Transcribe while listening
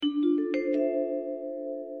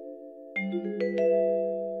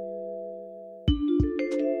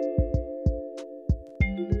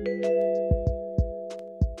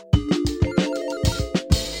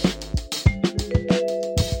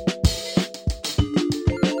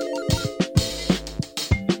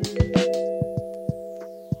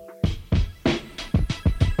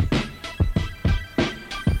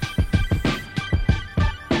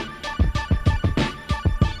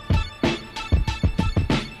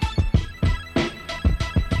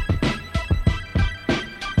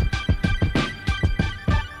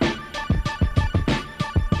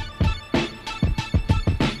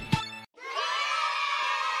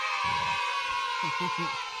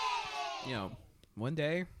one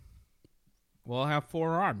day we'll have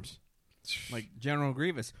 4 arms, like General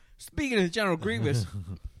Grievous. Speaking of General Grievous,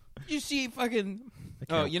 you see fucking.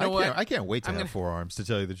 Oh, you know what? I can't wait to have 4 arms. To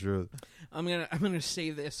tell you the truth, I'm gonna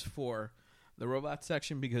save this for the robot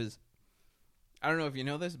section because I don't know if you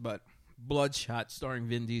know this, but Bloodshot, starring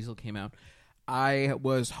Vin Diesel, came out. I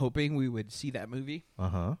was hoping we would see that movie.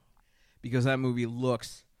 Because that movie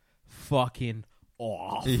looks fucking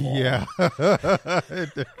awful. Yeah.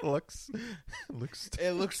 it looks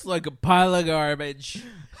It looks like a pile of garbage.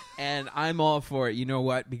 And I'm all for it. You know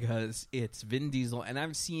what? Because it's Vin Diesel. And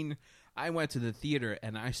I went to the theater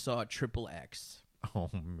and I saw Triple X.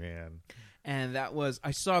 Oh, man. And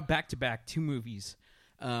I saw back-to-back 2 movies.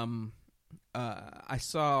 I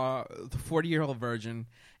saw the 40-Year-Old Virgin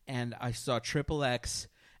and I saw Triple X.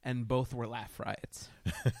 And both were laugh riots.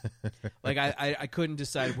 Like, I couldn't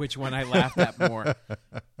decide which one I laughed at more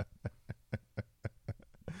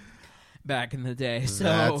back in the day. So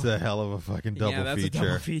that's a hell of a fucking double feature. Yeah, that's a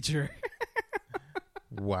double feature.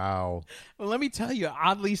 Wow. Well, let me tell you,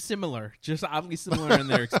 oddly similar. Just oddly similar in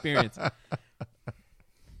their experience.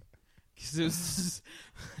 Because it was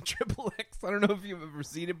Triple X. I don't know if you've ever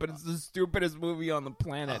seen it, but it's the stupidest movie on the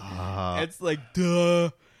planet. It's like, duh.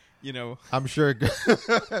 You know, I'm sure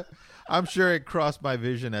it crossed my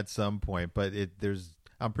vision at some point, but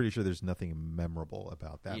I'm pretty sure there's nothing memorable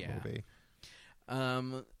about that movie.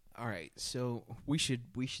 All right, so we should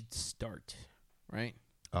start, right?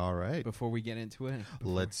 All right. Before we get into it.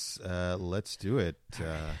 Let's do it.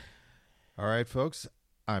 All right, folks.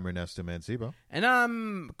 I'm Ernesto Mancibo. And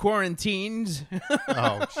I'm quarantined.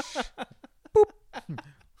 Oh, boop.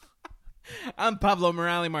 I'm Pablo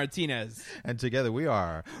Morales Martinez. And together we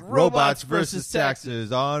are Robots vs.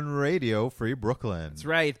 Taxes on Radio Free Brooklyn. That's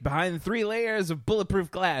right. Behind 3 layers of bulletproof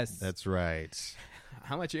glass. That's right.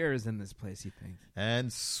 How much air is in this place, you think?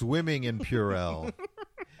 And swimming in Purell.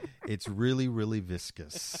 It's really, really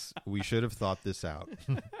viscous. We should have thought this out.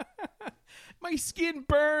 My skin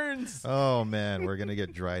burns. Oh, man. We're going to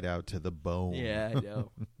get dried out to the bone. Yeah, I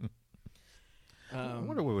know. I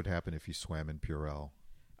wonder what would happen if you swam in Purell.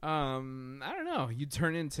 I don't know. You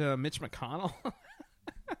turn into Mitch McConnell.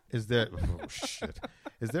 Is there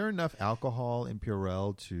enough alcohol in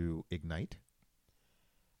Purell to ignite?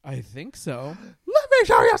 I think so. Let me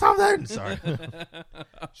show you something. Sorry.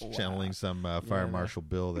 Channeling some Fire Marshal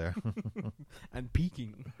Bill there. I'm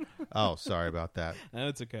peeking. Oh, sorry about that. No,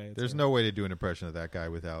 it's okay. There's no way to do an impression of that guy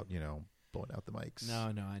without, blowing out the mics. No,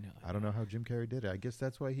 I know. I don't know how Jim Carrey did it. I guess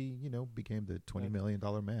that's why he, became the $20 million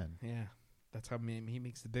man. Yeah. That's how he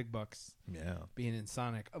makes the big bucks. Yeah. Being in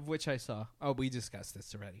Sonic, of which I saw. Oh, we discussed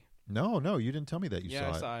this already. No, you didn't tell me that you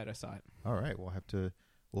saw it. I saw it. All right, we'll have to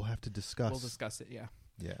discuss. We'll discuss it, yeah.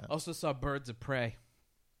 Yeah. Also saw Birds of Prey.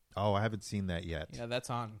 Oh, I haven't seen that yet. Yeah, that's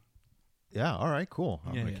on. Yeah, all right, cool.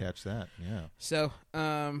 I'm going to catch that. Yeah. So,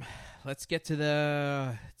 let's get to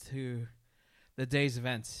the day's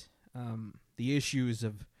events. The issues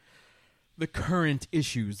of the current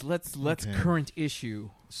issues. Let's current issue.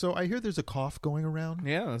 So I hear there's a cough going around.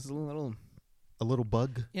 Yeah, it's a little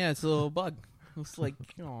bug. Yeah, it's a little bug. It's like,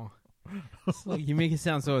 it's like you make it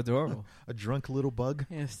sound so adorable. A drunk little bug.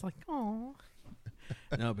 Yeah, it's like, oh.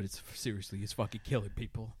 No, but it's fucking killing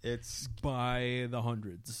people. It's by the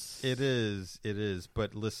hundreds. It is.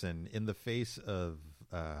 But listen, in the face of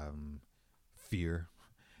fear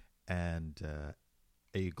and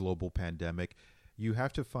a global pandemic, you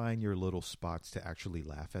have to find your little spots to actually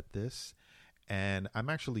laugh at this. And I'm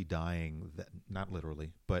actually dying, not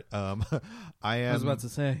literally, but I am. I was about to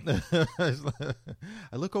say.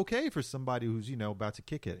 I look okay for somebody who's, about to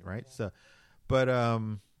kick it, right? So, but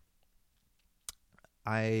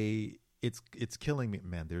it's killing me,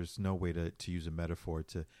 man. There's no way to use a metaphor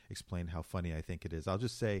to explain how funny I think it is. I'll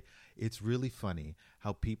just say it's really funny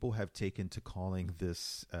how people have taken to calling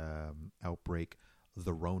this outbreak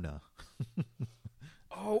the Rona.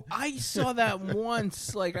 Oh, I saw that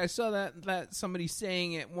once. Like, I saw that somebody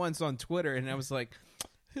saying it once on Twitter, and I was like,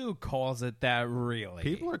 who calls it that, really?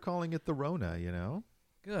 People are calling it the Rona,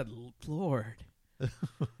 Good Lord.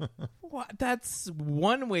 What? That's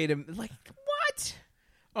one way to, like, what?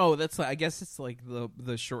 Oh, that's like, I guess it's like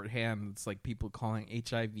the shorthand. It's like people calling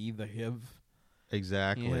HIV the HIV.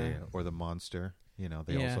 Exactly. Yeah. Or the monster. They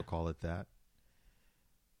also call it that.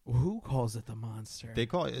 Who calls it the monster? They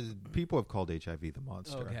call it. People have called HIV the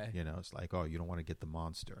monster. Okay. It's like, oh, you don't want to get the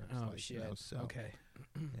monster. It's like, shit. Okay.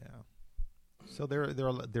 Yeah. So there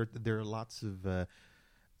are lots of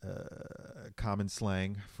common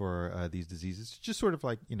slang for these diseases. Just sort of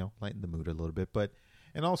like lighten the mood a little bit. But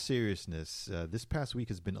in all seriousness, this past week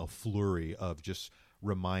has been a flurry of just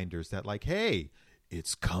reminders that, like, hey,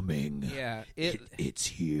 It's coming. Yeah, It's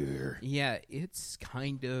here. yeah, it's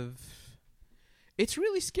kind of, it's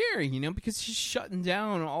really scary, because she's shutting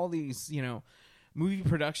down all these, movie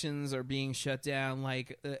productions are being shut down.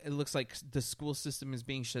 Like it looks like the school system is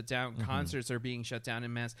being shut down. Mm-hmm. Concerts are being shut down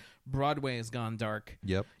en masse. Broadway has gone dark.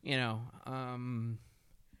 Yep.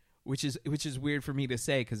 Which is weird for me to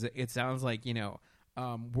say because it sounds like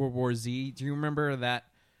World War Z. Do you remember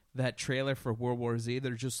that trailer for World War Z?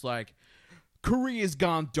 They're just like, Korea's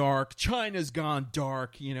gone dark, China's gone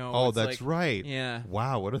dark. Oh, that's like, right. Yeah.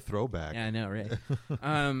 Wow, what a throwback. Yeah, I know, right?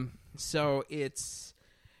 So it's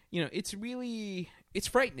it's really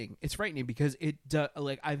frightening. It's frightening because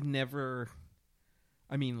I've never.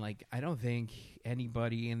 I mean, I don't think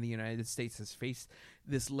anybody in the United States has faced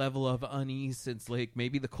this level of unease since,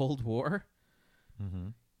 maybe the Cold War. Mm-hmm.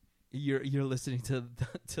 You're listening to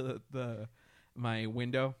my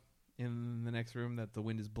window in the next room that the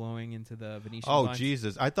wind is blowing into the Venetian blinds.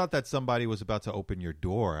 Jesus! I thought that somebody was about to open your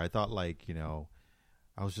door. I thought I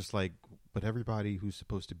was just like, but everybody who's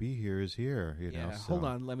supposed to be here is here. Yeah. So. Hold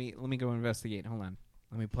on. Let me go investigate. Hold on.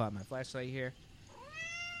 Let me pull out my flashlight here.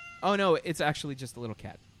 Oh no, it's actually just a little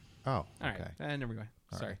cat. Oh, all okay. Right. Never mind.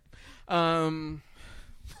 All Sorry. right.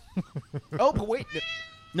 Oh, but wait.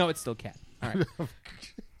 No, it's still cat. All right.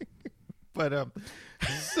 But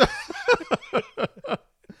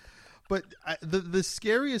the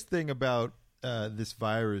scariest thing about this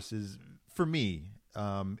virus is, for me,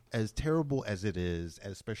 as terrible as it is,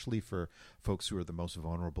 especially for folks who are the most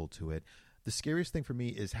vulnerable to it, the scariest thing for me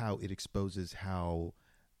is how it exposes how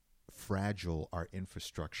fragile our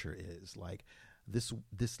infrastructure is. Like this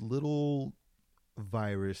little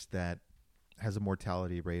virus that has a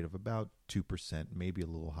mortality rate of about 2%, maybe a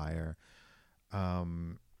little higher.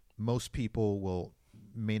 Most people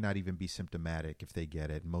may not even be symptomatic if they get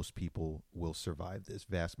it. Most people will survive this.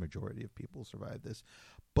 Vast majority of people survive this.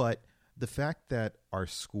 But the fact that our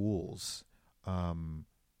schools,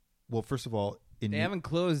 well, first of all, they haven't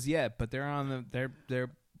closed yet, but they're on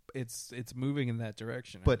they're it's moving in that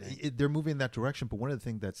direction. But they're moving in that direction. But one of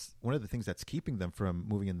the things that's keeping them from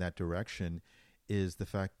moving in that direction is the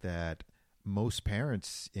fact that most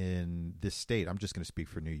parents in this state, I'm just going to speak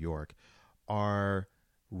for New York, are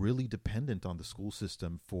really dependent on the school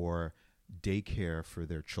system for daycare for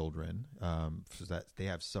their children, so that they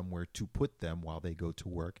have somewhere to put them while they go to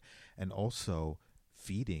work, and also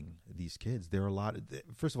feeding these kids. There are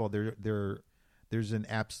first of all, there's an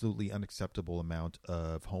absolutely unacceptable amount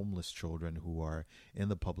of homeless children who are in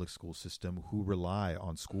the public school system who rely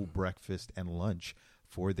on school breakfast and lunch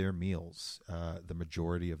for their meals the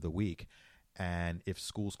majority of the week. And if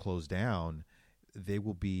schools close down, they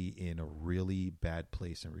will be in a really bad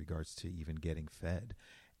place in regards to even getting fed.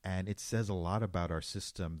 And it says a lot about our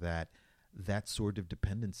system that sort of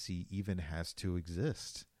dependency even has to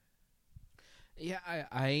exist. Yeah,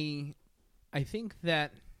 I think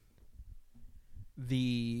that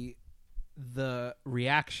the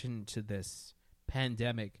reaction to this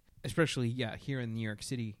pandemic, especially here in New York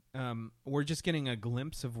City, we're just getting a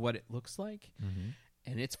glimpse of what it looks like,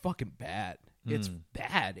 and it's fucking bad. It's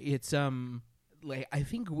bad. It's I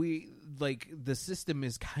think the system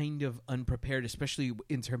is kind of unprepared, especially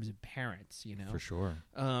in terms of parents, For sure.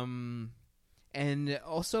 And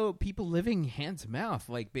also people living hand to mouth,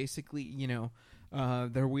 basically,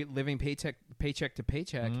 they're living paycheck to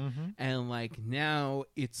paycheck, and now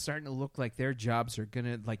it's starting to look like their jobs are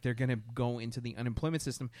they're gonna go into the unemployment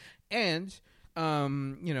system, and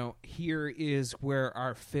here is where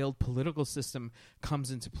our failed political system comes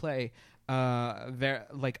into play.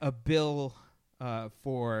 A bill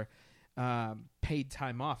for paid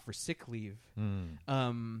time off for sick leave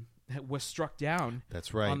was struck down.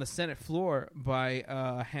 That's right. On the Senate floor by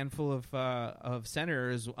a handful of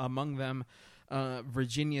senators, among them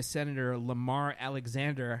Virginia Senator Lamar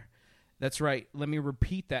Alexander. That's right. Let me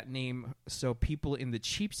repeat that name so people in the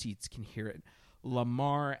cheap seats can hear it.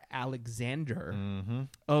 Lamar Alexander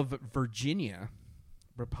of Virginia,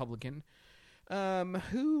 Republican,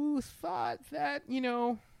 who thought that,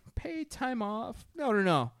 paid time off.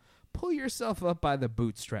 No. Pull yourself up by the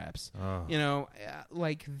bootstraps. Oh.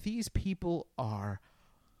 These people are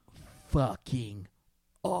fucking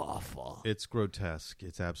awful. It's grotesque.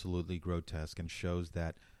 It's absolutely grotesque, and shows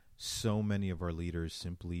that so many of our leaders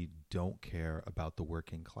simply don't care about the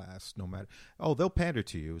working class. No matter, they'll pander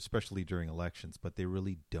to you, especially during elections, but they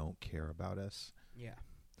really don't care about us. Yeah.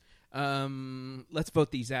 Let's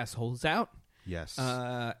vote these assholes out. Yes.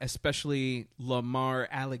 Especially Lamar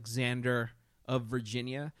Alexander of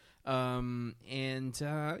Virginia. Let's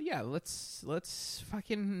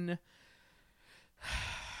fucking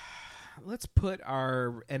let's put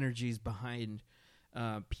our energies behind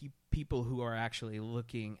people who are actually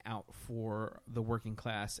looking out for the working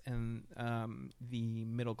class and the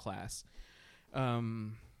middle class,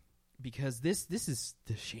 because this is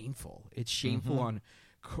shameful. It's shameful on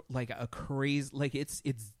like a crazy, like it's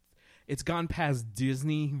gone past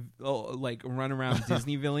Disney, like run around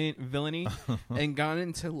Disney villainy, and gone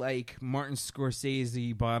into like Martin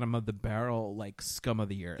Scorsese, bottom of the barrel, like scum of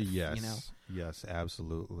the earth. Yes, you know? Yes,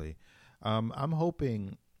 absolutely. I'm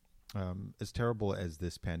hoping, as terrible as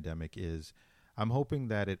this pandemic is, I'm hoping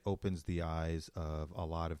that it opens the eyes of a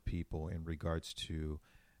lot of people in regards to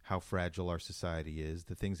how fragile our society is,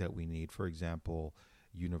 the things that we need. For example,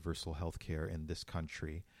 universal health care in this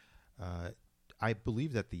country. I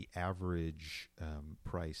believe that the average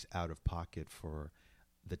price out of pocket for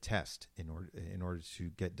the test in order to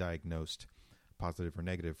get diagnosed positive or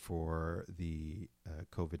negative for the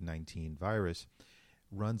COVID-19 virus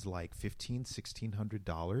runs like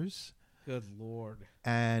 $1,600. Good Lord.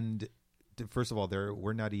 And first of all,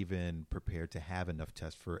 we're not even prepared to have enough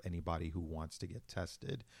tests for anybody who wants to get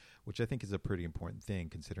tested, which I think is a pretty important thing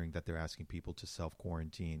considering that they're asking people to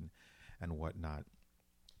self-quarantine and whatnot.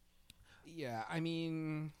 Yeah, I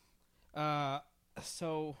mean, South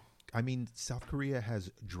Korea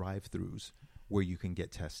has drive-thrus where you can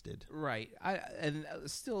get tested. Right.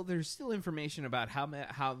 There's still information about how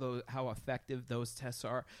effective those tests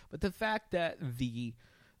are, but the fact that the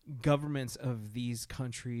governments of these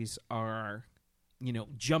countries are,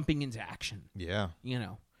 jumping into action. Yeah.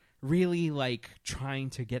 Really like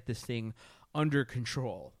trying to get this thing under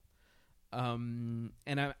control. And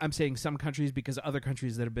I'm saying some countries because other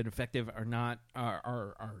countries that have been effective are not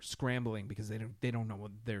are scrambling because they don't know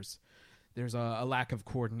what there's a lack of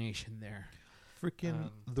coordination there.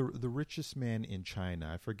 Freaking the richest man in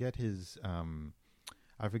China. I forget his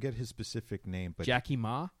specific name, but Jackie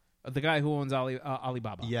Ma, the guy who owns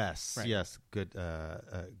Alibaba. Yes, right. Yes,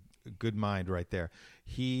 good mind right there.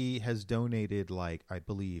 He has donated I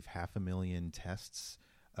believe 500,000 tests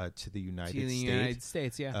to the United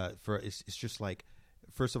States. Yeah. It's just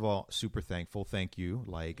first of all, super thankful. Thank you.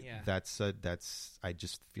 That's I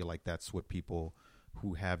just feel like that's what people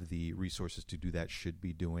who have the resources to do that should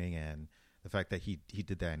be doing, and the fact that he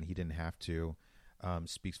did that and he didn't have to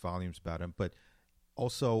speaks volumes about him. But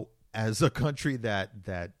also, as a country that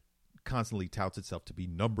constantly touts itself to be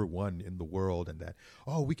number one in the world, and that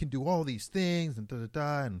we can do all these things and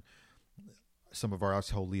and some of our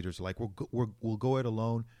household leaders are like, we'll go it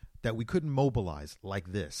alone. That we couldn't mobilize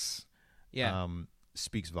like this,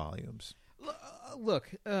 speaks volumes.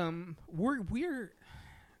 Look, we're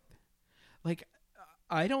like,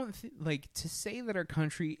 I don't to say that our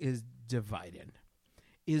country is divided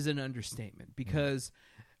is an understatement, because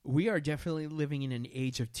we are definitely living in an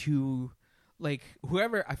age of two. Like,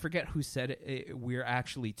 whoever, I forget who said it, we're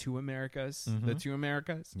actually two Americas, the two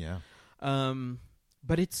Americas. Yeah.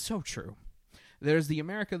 But it's so true. There's the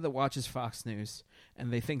America that watches Fox News,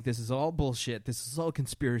 and they think this is all bullshit. This is all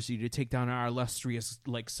conspiracy to take down our illustrious,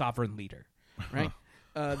 sovereign leader, right?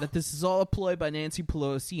 That this is all a ploy by Nancy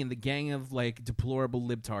Pelosi and the gang of, deplorable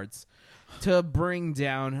libtards to bring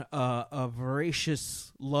down a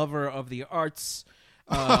voracious lover of the arts,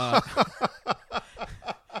 a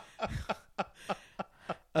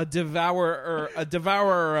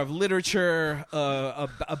devourer of literature,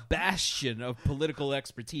 a bastion of political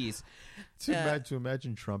expertise. To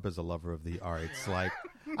imagine Trump as a lover of the arts,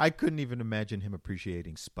 I couldn't even imagine him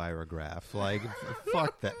appreciating Spirograph.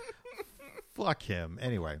 Fuck that. Fuck him.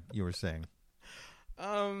 Anyway, you were saying.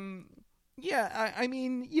 Yeah, I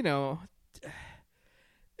mean,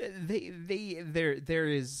 there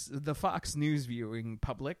is the Fox News viewing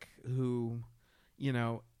public who,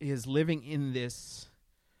 is living in this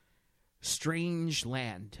strange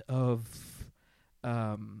land of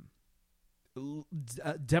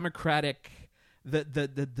democratic.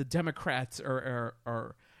 The Democrats are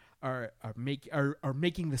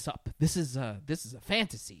making this up. This is a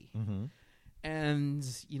fantasy, and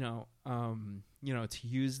to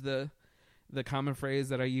use the common phrase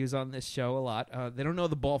that I use on this show a lot, they don't know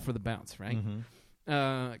the ball for the bounce, right?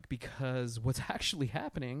 Because what's actually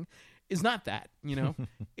happening is not that,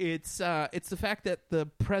 it's the fact that the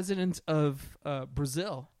president of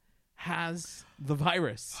Brazil has the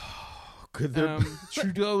virus.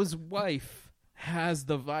 Trudeau's wife has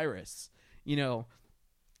the virus.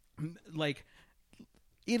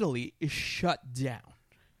 Italy is shut down.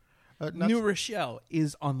 New Rochelle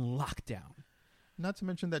is on lockdown. Not to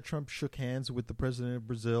mention that Trump shook hands with the president of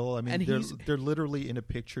Brazil. I mean, they're literally in a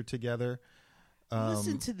picture together.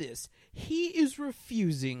 Listen to this. He is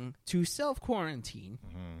refusing to self-quarantine,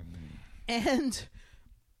 and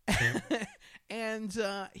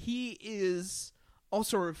he is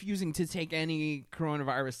also refusing to take any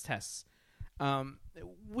coronavirus tests,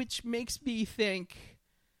 which makes me think,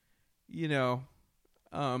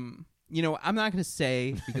 I'm not going to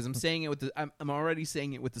say, because I'm saying it with I'm already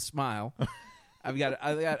saying it with a smile. I've got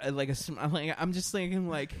like a smile. Like, I'm just thinking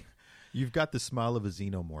like. You've got the smile of a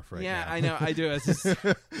xenomorph right now. Yeah, I know. I do. It's just,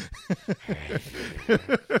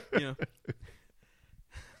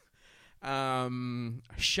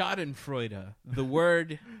 Schadenfreude. The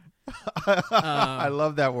word. I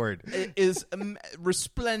love that word. Is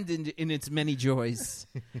resplendent in its many joys.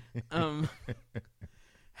 I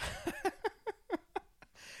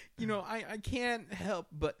can't help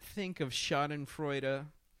but think of Schadenfreude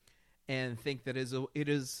and think that it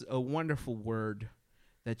is a wonderful word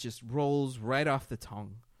that just rolls right off the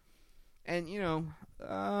tongue. And,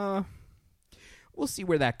 we'll see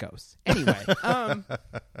where that goes. Anyway.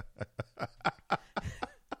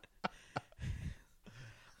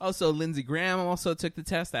 Also, Lindsey Graham also took the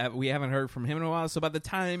test. We haven't heard from him in a while. So by the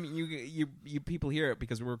time you people hear it,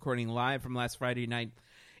 because we're recording live from last Friday night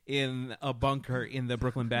in a bunker in the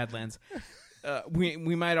Brooklyn Badlands, we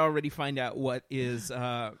might already find out what is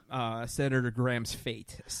Senator Graham's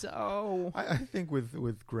fate. So I think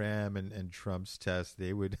with Graham and Trump's test,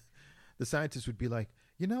 the scientists would be like,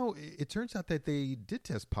 it turns out that they did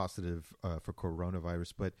test positive for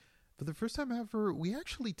coronavirus, but for the first time ever,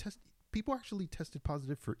 people actually tested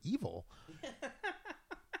positive for evil.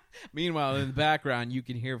 Meanwhile, in the background, you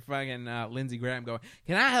can hear fucking Lindsey Graham going,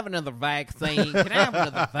 "Can I have another vaccine? Can I have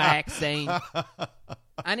another vaccine?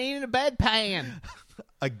 I need a bedpan."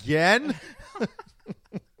 Again?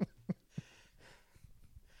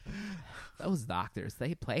 Those doctors,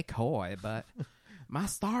 they play coy, but my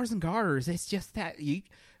stars and garters, it's just that you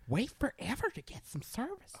wait forever to get some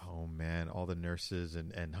service. Oh, man. All the nurses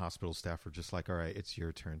and hospital staff are just like, all right, it's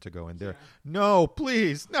your turn to go in there. Yeah. No,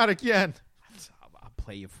 please, not again. I'll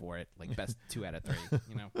play you for it. Like best 2 out of 3,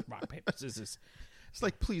 rock, paper, scissors. It's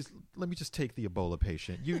like, please, let me just take the Ebola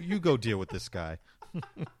patient. You go deal with this guy.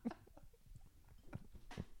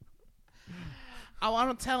 I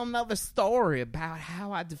want to tell another story about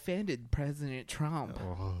how I defended President Trump.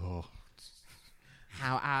 Oh.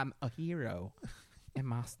 How I'm a hero in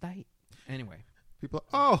my state. Anyway. People,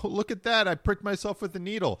 look at that. I pricked myself with a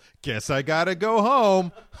needle. Guess I got to go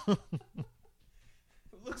home.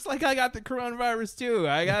 Looks like I got the coronavirus, too.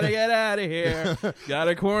 I got to get out of here. Got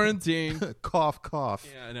to quarantine. Cough, cough.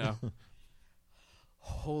 Yeah, I know.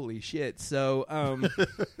 Holy shit. So,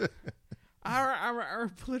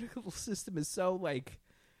 our political system is so, like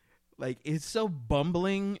it's so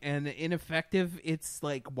bumbling and ineffective. It's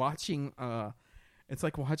like watching a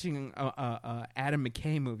Adam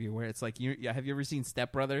McKay movie where it's like, have you ever seen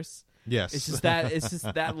Step Brothers? Yes. It's just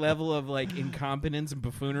that level of like incompetence and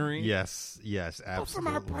buffoonery. Yes, absolutely. But from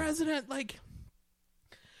our president,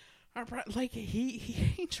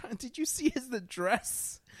 he ain't trying. Did you see his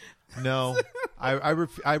address? No,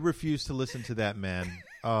 I refuse to listen to that man.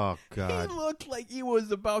 Oh God, he looked like he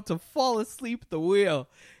was about to fall asleep at the wheel.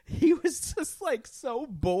 He was just like so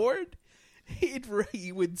bored.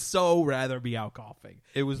 He would so rather be out golfing.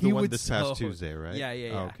 It was the one this past Tuesday, right?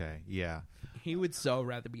 Yeah. Okay, yeah. He would so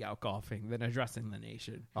rather be out golfing than addressing the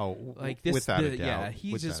nation. Oh, like this, without a doubt. Yeah,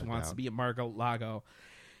 he just wants to be at Mar-a-Lago,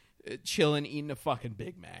 chilling, eating a fucking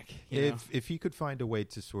Big Mac. If he could find a way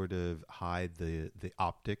to sort of hide the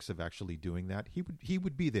optics of actually doing that, he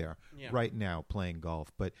would be there right now playing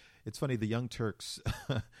golf. But it's funny, the Young Turks,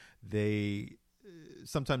 they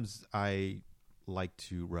sometimes I like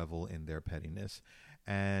to revel in their pettiness,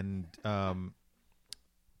 and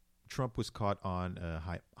Trump was caught on a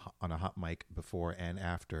hot mic before and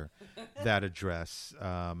after that address,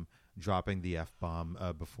 dropping the F-bomb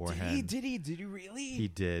beforehand. Did he really? He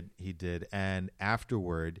did. And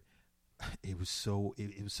afterward, it was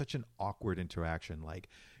such an awkward interaction. Like,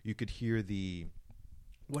 you could hear the...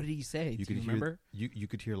 What did he say? Do you remember? You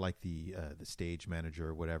could hear like the stage manager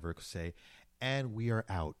or whatever say, "And we are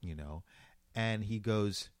out," And he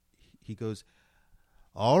goes,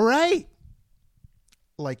 "All right."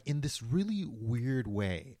 Like in this really weird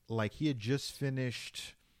way. Like he had just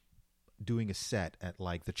finished doing a set at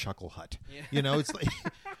like the Chuckle Hut. Yeah. It's like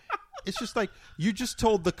it's just like you just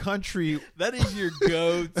told the country. That is your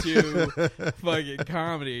go-to fucking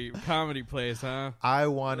comedy place, huh? I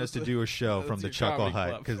want us to do a show from the Chuckle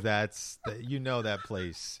Hut because that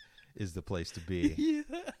place is the place to be. Yeah.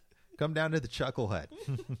 Come down to the Chuckle Hut.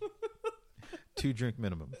 2 drink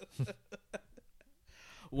minimum.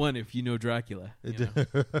 1 if you know Dracula.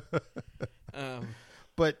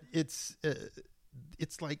 But it's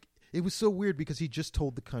like it was so weird because he just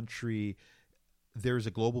told the country there's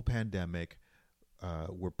a global pandemic.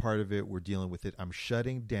 we're part of it. We're dealing with it. I'm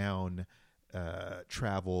shutting down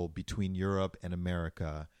travel between Europe and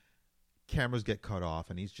America. Cameras get cut off,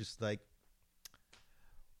 and he's just like,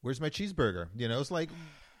 where's my cheeseburger? You know, it's like,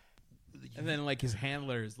 and then like his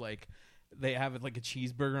handlers, like they have it like a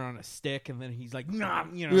cheeseburger on a stick, and then he's like, nah,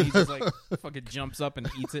 you know, he just like fucking jumps up and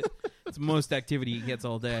eats it. It's most activity he gets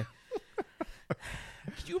all day.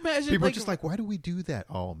 Could you imagine? People like, are just like, why do we do that?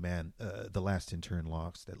 Oh man, the last intern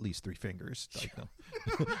lost at least 3 fingers. Like,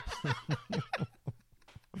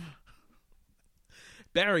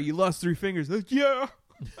 Barry, you lost 3 fingers. Like, yeah,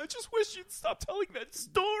 I just wish you'd stop telling that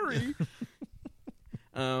story.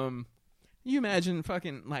 You imagine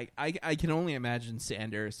fucking like I can only imagine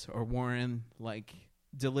Sanders or Warren like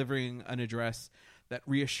delivering an address that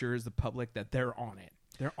reassures the public that they're on it.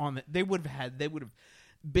 They're on it. They would have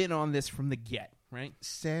been on this from the get, right?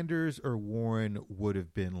 Sanders or Warren would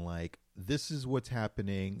have been like, this is what's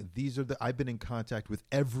happening. I've been in contact with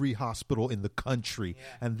every hospital in the country,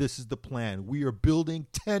 and this is the plan. We are building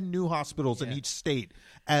 10 new hospitals in each state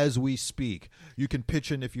as we speak. You can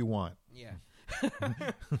pitch in if you want. Yeah.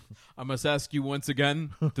 I must ask you once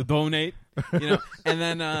again to donate, you know,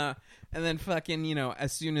 and then fucking, you know,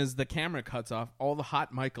 as soon as the camera cuts off, all the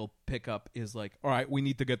hot Michael pickup is like, all right, we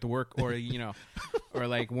need to get to work, or, you know, or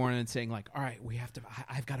like Warren saying like, all right, we have to,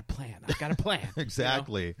 I've got a plan.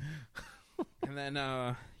 Exactly. You know? And then,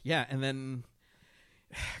 and then,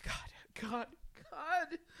 God,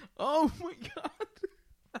 oh my God.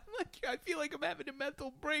 I feel like I'm having a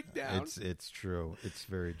mental breakdown. It's true. It's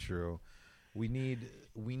very true. We need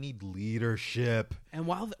leadership. And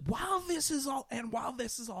while this is all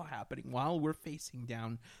happening, while we're facing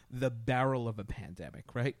down the barrel of a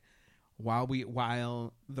pandemic, right? While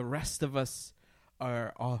the rest of us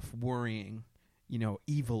are off worrying, you know,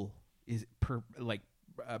 evil is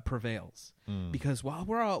prevails. Because while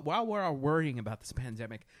we're all worrying about this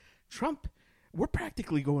pandemic, Trump, we're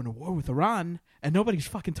practically going to war with Iran, and nobody's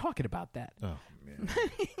fucking talking about that. Oh man.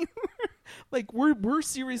 Like we're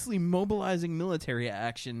seriously mobilizing military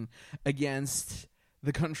action against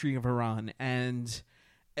the country of Iran, and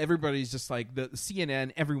everybody's just like the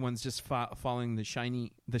CNN. Everyone's just following the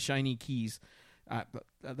shiny keys.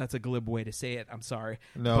 That's a glib way to say it. I'm sorry.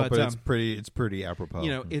 No, but it's pretty apropos.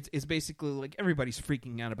 You know, it's basically like everybody's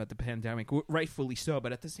freaking out about the pandemic, rightfully so.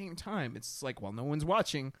 But at the same time, it's like, well, no one's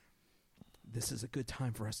watching. This is a good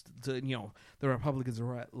time for us to you know, the Republicans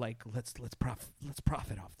are like, let's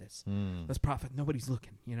profit off this. Let's profit. Nobody's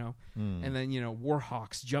looking, you know. And then, you know, war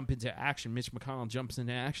hawks jump into action. Mitch McConnell jumps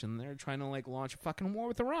into action. They're trying to like launch a fucking war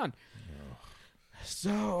with Iran.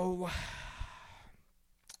 So,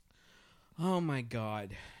 oh my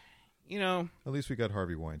God, you know. At least we got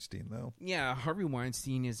Harvey Weinstein though. Yeah, Harvey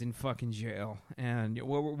Weinstein is in fucking jail. And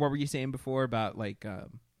what were you saying before about like?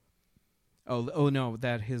 Oh no!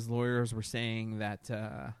 That his lawyers were saying that,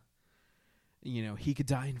 you know, he could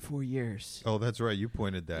die in 4 years. Oh, that's right. You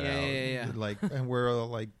pointed that out. Yeah. Like, and we're all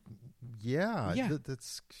like, yeah.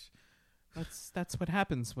 That's what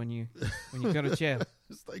happens when you go to jail.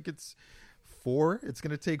 It's like it's 4. It's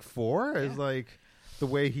gonna take 4. It's like the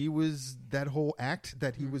way he was, that whole act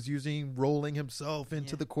that he was using, rolling himself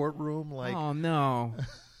into the courtroom. Like, oh no!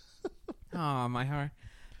 Oh my heart.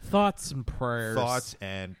 Thoughts and prayers.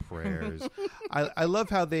 I love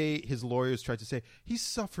how his lawyers tried to say he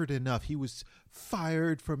suffered enough. He was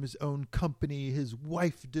fired from his own company. His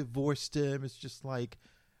wife divorced him. It's just like,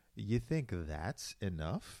 you think that's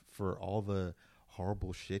enough for all the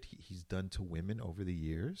horrible shit he's done to women over the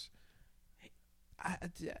years?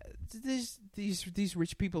 These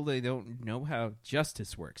rich people, they don't know how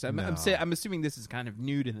justice works. I'm assuming this is kind of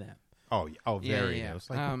new to them. Very. Yeah. It's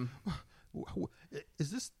like, is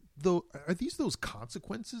this are these those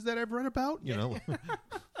consequences that I've read about? You know,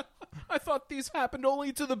 I thought these happened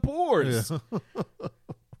only to the poor. Yeah. It's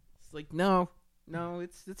like no,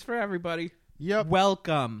 it's for everybody. Yep.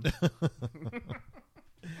 Welcome.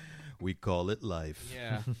 We call it life.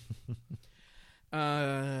 Yeah.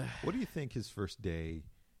 What do you think his first day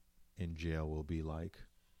in jail will be like?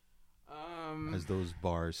 As those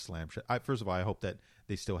bars slam shut. First of all, I hope that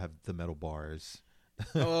they still have the metal bars.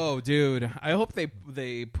 Oh, dude! I hope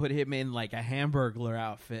they put him in like a Hamburglar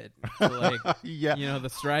outfit, like you know, the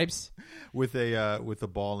stripes with a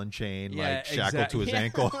ball and chain, like shackled to his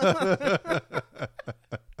ankle.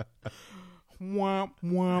 Womp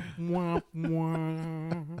womp womp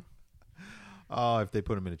womp. Oh, if they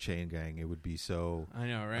put him in a chain gang, it would be so. I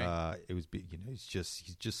know, right? It would be, you know, he's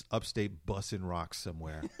just upstate bussing rocks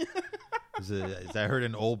somewhere. As I heard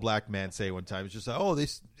an old black man say one time, it's just like, oh, they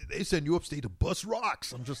send you upstate to bust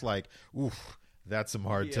rocks. I'm just like, oof, that's some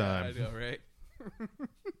hard time. I know, right?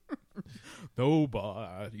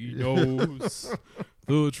 Nobody knows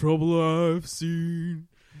the trouble I've seen.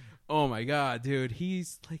 Oh my god, dude,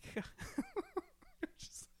 he's like, I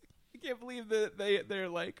can't believe that they're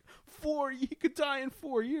like he could die in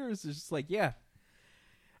 4 years. It's just like, yeah.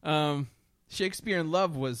 Shakespeare in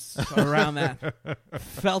Love was around that,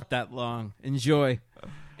 felt that long. Enjoy.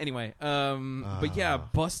 Anyway, but yeah,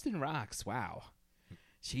 Bustin' Rocks. Wow,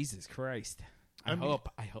 Jesus Christ. I hope.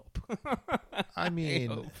 I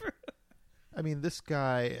mean, this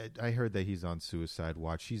guy. I heard that he's on suicide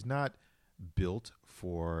watch. He's not built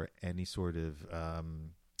for any sort of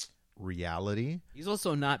reality. He's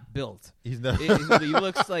also not built. He's not. He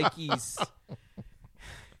looks like he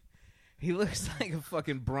looks like a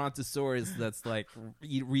fucking brontosaurus that's like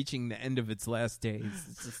reaching the end of its last days.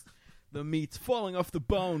 It's just the meat's falling off the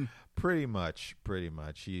bone. Pretty much.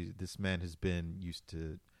 This man has been used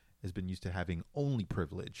to having only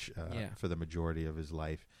privilege for the majority of his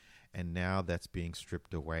life, and now that's being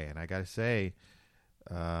stripped away. And I gotta say,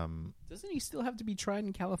 doesn't he still have to be tried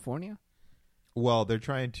in California? Well, they're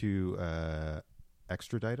trying to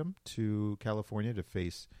extradite him to California to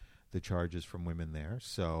face the charges from women there.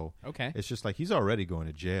 So okay, it's just like he's already going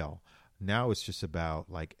to jail. Now it's just about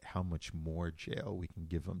like how much more jail we can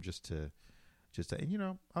give him just to and, you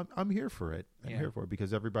know, I'm here for it. I'm here for it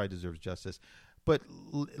because everybody deserves justice. But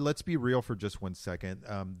let's be real for just 1 second.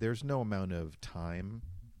 There's no amount of time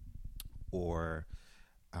or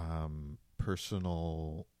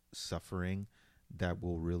personal suffering that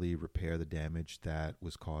will really repair the damage that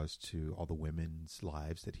was caused to all the women's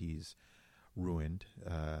lives that he's ruined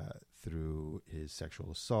through his sexual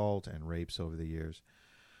assault and rapes over the years.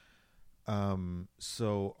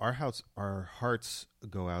 So our hearts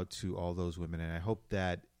go out to all those women, and I hope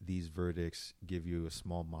that these verdicts give you a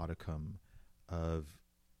small modicum of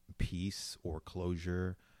peace or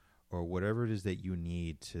closure or whatever it is that you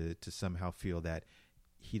need to somehow feel that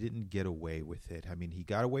he didn't get away with it. I mean, he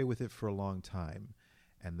got away with it for a long time,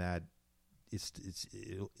 and that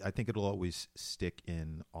I think it'll always stick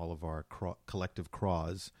in all of our collective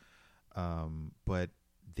craws. But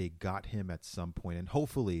they got him at some point, and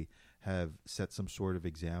hopefully have set some sort of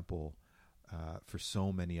example for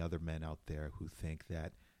so many other men out there who think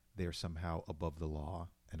that they're somehow above the law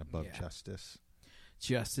and above justice.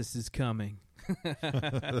 Justice is coming.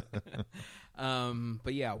 But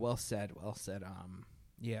yeah, well said.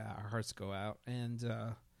 Yeah, our hearts go out, and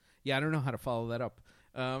I don't know how to follow that up.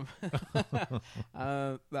 And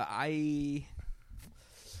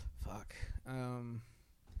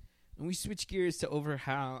we switch gears to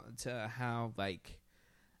how like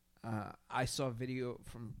I saw a video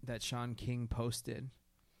from that Sean King posted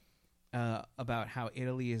about how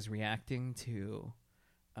Italy is reacting to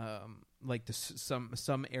like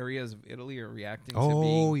some areas of Italy are reacting to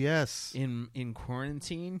being in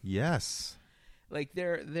quarantine. Yes. Like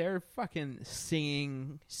they're fucking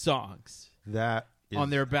singing songs that on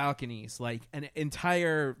their balconies, like an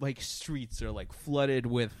entire like streets are like flooded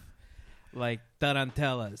with like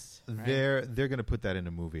tarantellas. Right? They're gonna put that in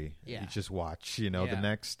a movie. Yeah, you just watch. You know, the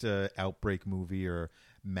next outbreak movie or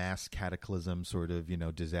mass cataclysm sort of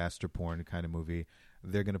disaster porn kind of movie.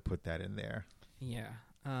 They're gonna put that in there. Yeah,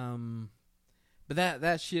 but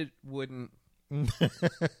that shit wouldn't.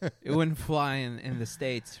 It wouldn't fly in the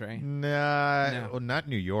States, right? No. Well, not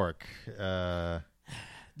New York.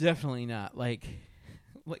 Definitely not. Like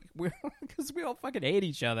we're because we all fucking hate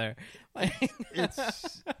each other. Like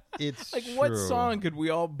it's like true. What song could we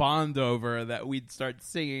all bond over that we'd start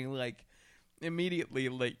singing like immediately?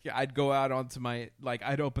 Like I'd go out onto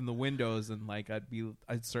I'd open the windows and like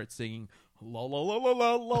I'd start singing la la la la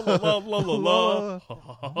la la la la la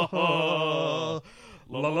la.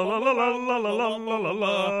 La la la la la la la la la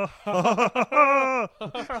la.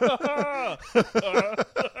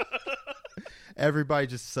 Everybody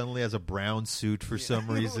just suddenly has a brown suit for some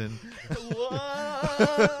reason.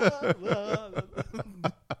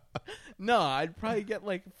 No, I'd probably get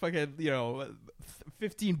like fucking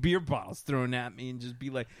 15 beer bottles thrown at me and just be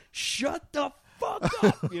like, "Shut the fuck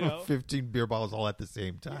up!" 15 beer bottles all at the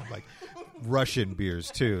same time, like Russian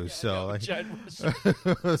beers too.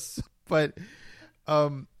 But.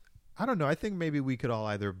 I don't know. I think maybe we could all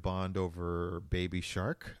either bond over Baby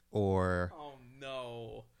Shark or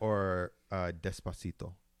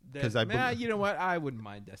Despacito. Because you know what? I wouldn't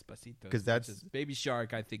mind Despacito because that's Baby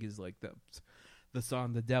Shark. I think is like the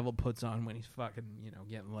song the devil puts on when he's fucking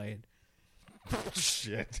getting laid.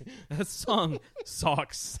 Shit, that song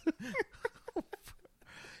sucks.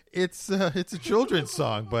 It's a children's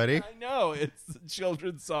song, buddy. I know it's a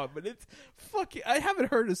children's song, but it's fucking. I haven't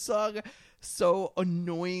heard a song so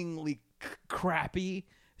annoyingly crappy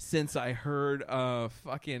since I heard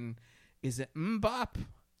fucking Is it Mbop?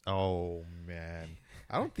 Oh man,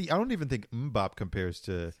 I don't even think Mbop compares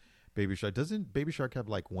to Baby Shark. Doesn't Baby Shark have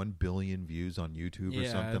like 1 billion views on YouTube or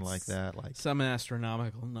something like that? Like some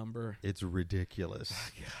astronomical number. It's ridiculous.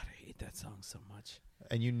 Oh, God, I hate that song so much.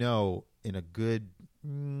 And in a good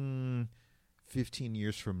 15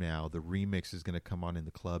 years from now, the remix is going to come on in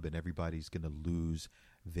the club and everybody's going to lose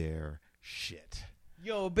their shit.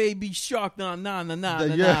 Yo, Baby Shark, nah.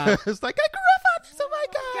 Yeah, it's like, I grew up on this, oh my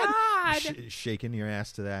God. Shaking your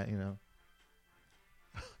ass to that,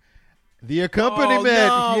 The accompaniment,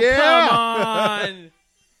 oh, no, yeah. Come on.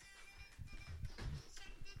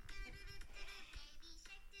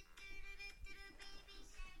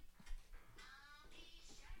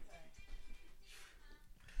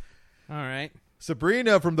 All right.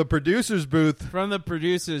 Sabrina from the producer's booth. From the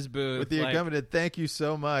producer's booth. With the accompaniment, thank you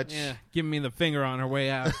so much. Yeah, giving me the finger on her way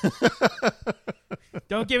out.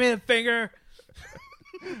 Don't give me the finger.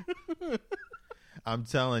 I'm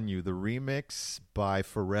telling you, the remix by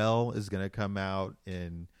Pharrell is going to come out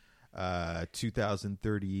in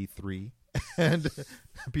 2033. And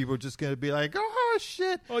people are just going to be like, oh,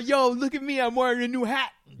 shit. Oh, yo, look at me. I'm wearing a new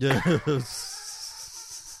hat. Yes.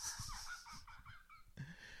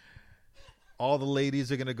 All the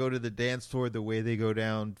ladies are going to go to the dance floor the way they go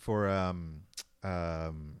down for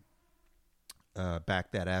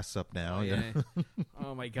Back That Ass Up Now. Oh, yeah.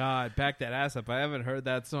 Oh, my God. Back That Ass Up. I haven't heard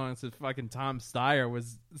that song since fucking Tom Steyer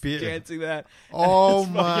was dancing that. Oh,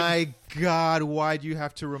 my God. Why'd you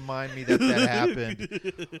have to remind me that happened?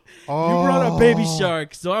 Oh. You brought up Baby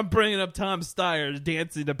Shark, so I'm bringing up Tom Steyer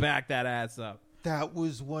dancing to Back That Ass Up. That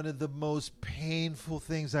was one of the most painful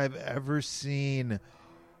things I've ever seen.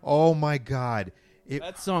 Oh, my God.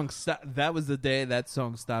 That song, that was the day that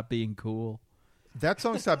song stopped being cool. That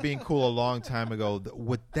song stopped being cool a long time ago.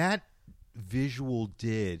 What that visual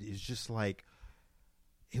did is just like,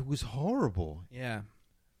 it was horrible. Yeah.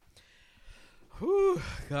 Whew,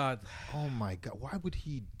 God. Oh, my God. Why would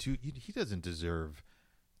he do? He doesn't deserve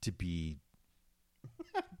to be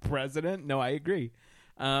president. No, I agree.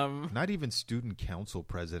 Not even student council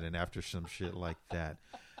president after some shit like that.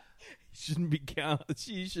 She shouldn't be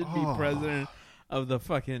She should be president of the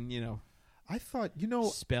fucking, I thought,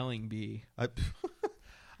 spelling bee.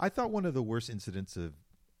 I thought one of the worst incidents of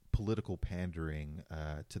political pandering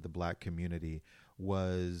to the black community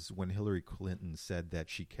was when Hillary Clinton said that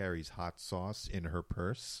she carries hot sauce in her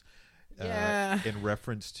purse. In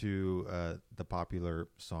reference to the popular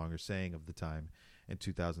song or saying of the time in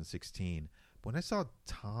 2016. When I saw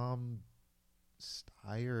Tom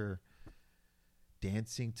Steyer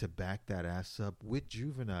dancing to Back That Ass Up with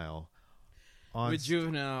Juvenile. With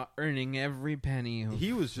Juvenile earning every penny of,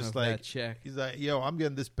 he was just like, that check. He's like, yo, I'm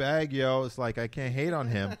getting this bag, yo. It's like, I can't hate on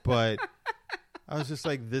him, but I was just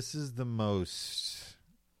like, this is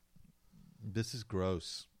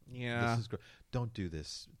gross. Yeah. Don't do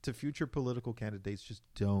this. To future political candidates, just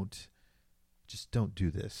don't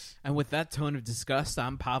do this. And with that tone of disgust,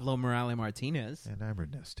 I'm Pablo Morales Martinez. And I'm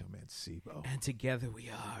Ernesto Mancibo. And together we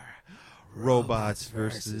are Robots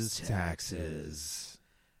versus Taxes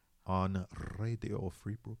on Radio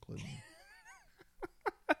Free Brooklyn.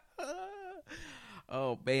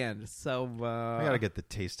 Oh, man. So, I gotta get the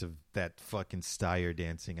taste of that fucking Steyer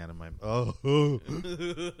dancing out of my... Oh.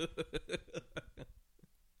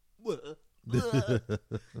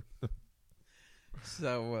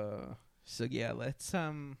 So yeah, let's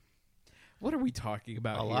what are we talking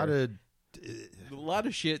about a lot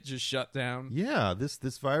of shit just shut down. Yeah, this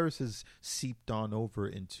virus has seeped on over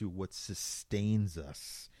into what sustains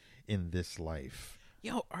us in this life.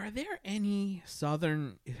 Yo, are there any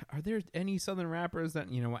southern rappers that,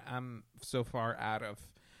 I'm so far out of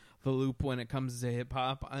the loop when it comes to hip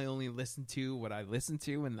hop. I only listen to what I listen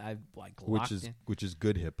to, and I've like locked in. Which is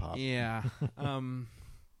good hip hop. Yeah.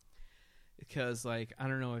 Because like I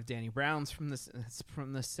don't know if Danny Brown's from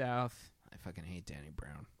the South. I fucking hate Danny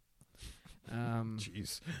Brown.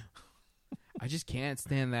 Jeez. I just can't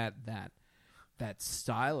stand that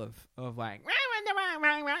style of like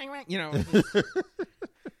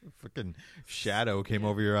fucking shadow came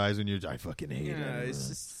over your eyes when I fucking hate it. It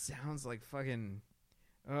just sounds like fucking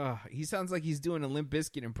he sounds like he's doing a Limp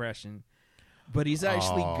Bizkit impression, but he's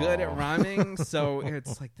actually good at rhyming, so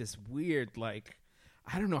it's like this weird like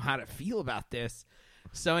I don't know how to feel about this.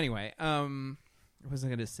 So anyway, what was I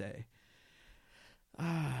going to say?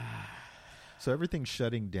 So everything's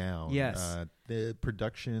shutting down. Yes. The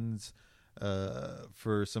productions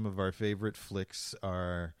for some of our favorite flicks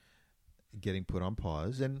are getting put on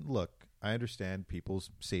pause. And look, I understand people's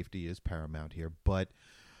safety is paramount here, but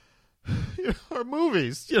our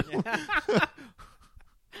movies,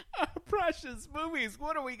 Our precious movies.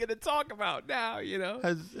 What are we going to talk about now? You know,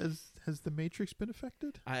 Has the Matrix been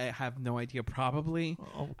affected? I have no idea. Probably.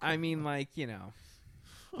 Oh, I mean, like, you know,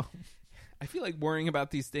 I feel like worrying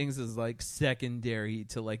about these things is like secondary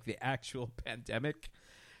to like the actual pandemic.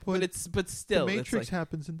 But still, the Matrix it's like,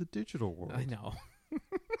 happens in the digital world. I know.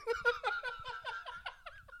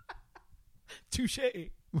 Touche.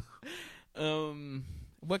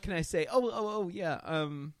 What can I say? Oh, yeah.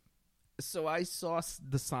 So I saw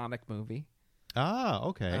the Sonic movie. Ah,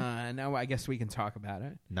 okay. Now I guess we can talk about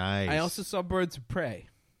it. Nice. I also saw Birds of Prey.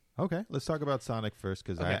 Okay, let's talk about Sonic first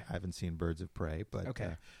because Okay. I haven't seen Birds of Prey. But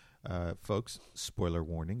Okay. folks, spoiler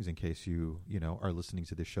warnings in case you are listening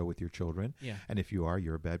to this show with your children. Yeah. And if you are,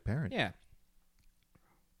 you're a bad parent. Yeah.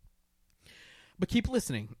 But keep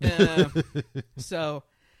listening. So,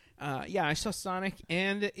 yeah, I saw Sonic,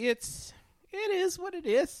 and it is what it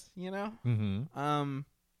is, you know? Mm-hmm.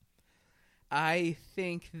 I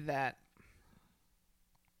think that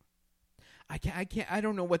I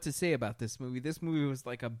don't know what to say about this movie. This movie was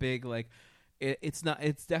like a big, like, it's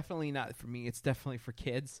definitely not for me. It's definitely for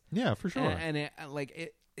kids. Yeah, for sure. And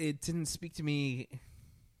it didn't speak to me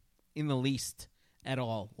in the least at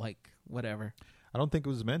all. Like, whatever. I don't think it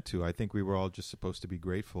was meant to. I think we were all just supposed to be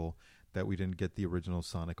grateful that we didn't get the original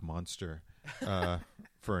Sonic monster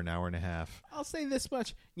for an hour and a half. I'll say this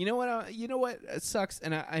much. You know what? You know what sucks,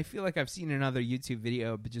 and I feel like I've seen another YouTube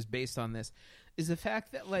video, but just based on this, is the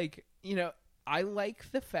fact that, like, you know, I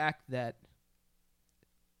like the fact that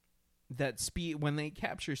speed when they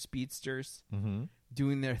capture speedsters Mm-hmm.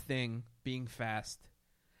 doing their thing, being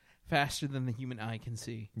faster than the human eye can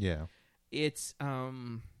see. Yeah. It's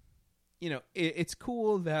you know, it's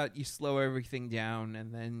cool that you slow everything down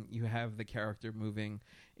and then you have the character moving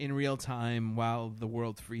in real time while the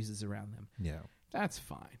world freezes around them. Yeah. That's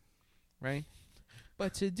fine, right?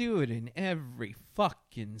 But to do it in every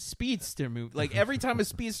fucking speedster movie, like every time a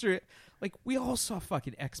speedster, like we all saw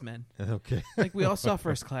fucking X-Men. Okay. Like we all saw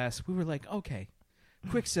First Class. We were like, okay,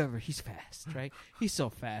 Quicksilver, he's fast, right? He's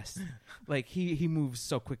so fast. Like he moves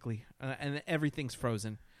so quickly and everything's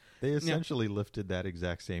frozen. They essentially lifted that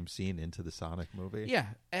exact same scene into the Sonic movie. Yeah,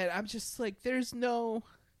 and I'm just like, there's no,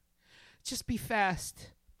 just be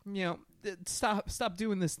fast. You know, stop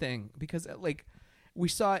doing this thing because like we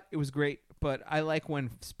saw it was great, but I like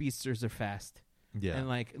when speedsters are fast. Yeah. And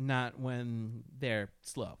like not when they're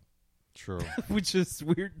slow. True. Which is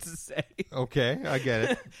weird to say. Okay, I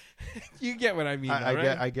get it. You get what I mean.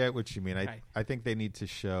 I get what you mean. Right. I think they need to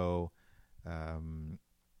show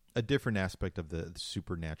a different aspect of the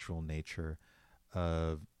supernatural nature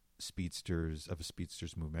of a speedster's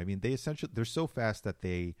movement. I mean, they're so fast that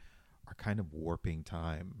they are kind of warping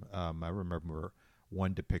time. I remember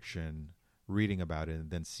one depiction, reading about it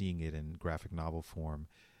and then seeing it in graphic novel form.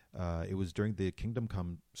 It was during the Kingdom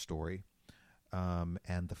Come story,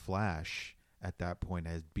 and the Flash at that point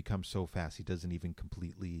has become so fast he doesn't even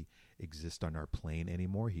completely exist on our plane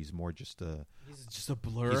anymore. He's more just a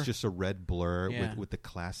blur. He's just a red blur Yeah. with the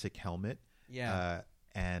classic helmet. Yeah.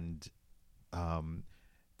 And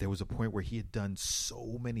there was a point where he had done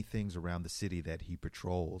so many things around the city that he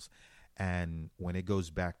patrols, and when it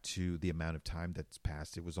goes back to the amount of time that's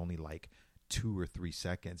passed, it was only like 2 or 3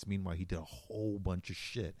 seconds. Meanwhile, he did a whole bunch of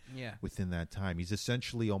shit within that time. He's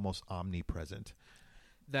essentially almost omnipresent.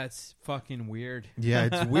 That's fucking weird. Yeah,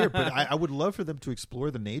 it's weird, but I would love for them to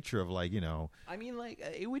explore the nature of, like, you know. I mean, like,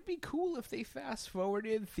 it would be cool if they fast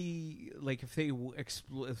forwarded if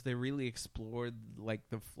they really explored like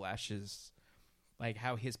the Flash's, like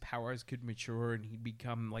how his powers could mature and he'd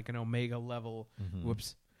become like an Omega level. Mm-hmm.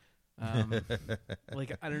 Whoops.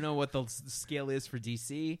 Like I don't know what the scale is for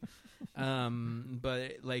DC,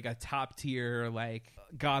 but like a top tier, like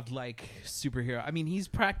godlike superhero. I mean, he's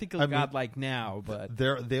practically godlike now, but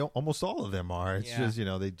they almost all of them are. It's Yeah. just, you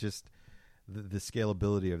know, they just the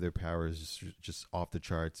scalability of their powers is just off the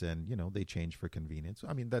charts, and you know they change for convenience.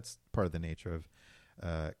 I mean, that's part of the nature of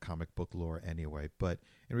comic book lore anyway. But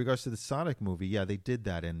in regards to the Sonic movie, yeah, they did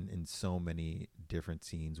that in so many different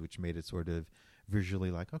scenes, which made it sort of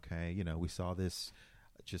visually like, okay, you know, we saw this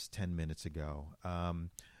just 10 minutes ago.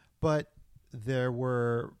 But there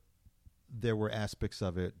were aspects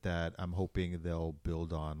of it that I'm hoping they'll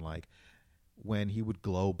build on, like when he would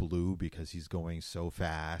glow blue because he's going so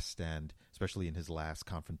fast, and especially in his last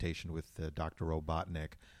confrontation with Dr.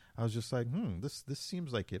 Robotnik, I was just like, this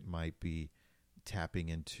seems like it might be tapping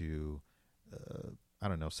into, I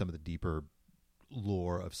don't know, some of the deeper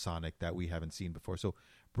lore of Sonic that we haven't seen before. So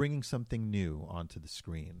bringing something new onto the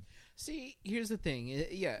screen. See, here's the thing.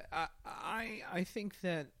 Yeah, I think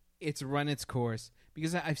that it's run its course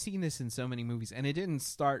because I've seen this in so many movies, and it didn't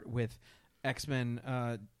start with X-Men,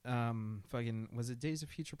 fucking, was it Days of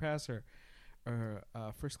Future Past or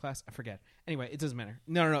First Class? I forget. Anyway, it doesn't matter.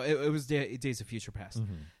 No, it was Days of Future Past.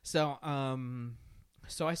 So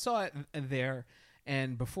I saw it there,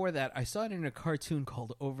 and before that, I saw it in a cartoon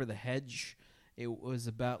called Over the Hedge. It was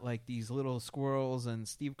about like these little squirrels, and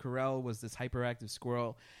Steve Carell was this hyperactive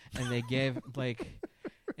squirrel, and they gave like,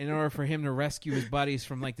 in order for him to rescue his buddies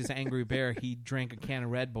from like this angry bear, he drank a can of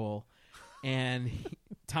Red Bull, and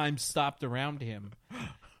time stopped around him,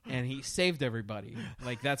 and he saved everybody.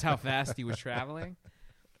 Like, that's how fast he was traveling.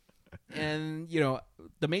 And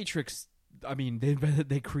The Matrix, I mean,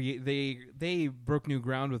 they broke new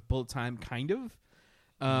ground with bullet time, kind of.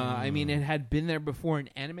 I mean, it had been there before in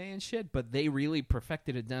anime and shit, but they really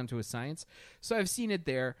perfected it down to a science. So I've seen it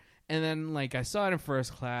there, and then like I saw it in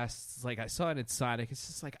First Class, like I saw it in Sonic. It's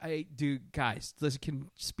just like, guys,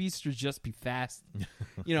 can Speedster just be fast?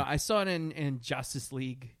 I saw it in Justice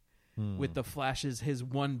League with the Flash's his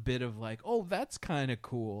one bit of like, oh, that's kind of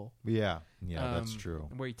cool. Yeah, that's true.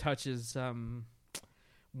 Where he touches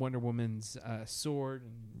Wonder Woman's sword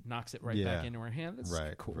and knocks it right back into her hand. That's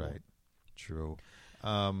cool. Right. True.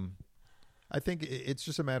 I think it's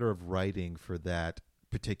just a matter of writing for that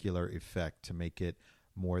particular effect to make it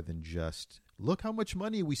more than just, look how much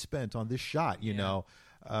money we spent on this shot, you know.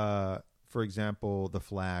 For example, the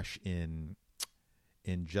Flash in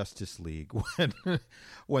Justice League,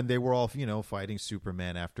 when they were all, fighting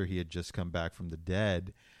Superman after he had just come back from the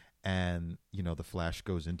dead, and the Flash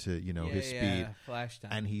goes into his speed, Flash time.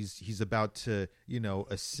 and he's about to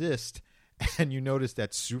assist. And you notice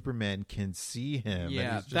that Superman can see him. Yeah,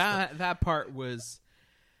 and he's just that part was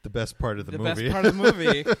the best part of the movie. Best part of the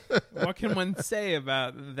movie. What can one say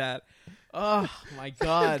about that? Oh my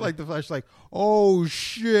God! It's like the Flash, like, oh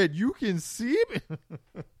shit, you can see me.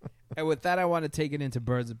 And with that, I want to take it into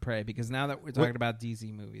Birds of Prey, because now that we're talking about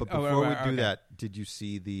DC movies, but before we do that, did you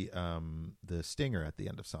see the stinger at the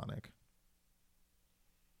end of Sonic?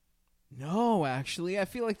 No, actually, I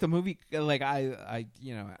feel like the movie, like I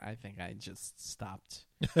think I just stopped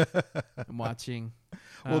watching.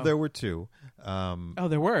 Well, there were two.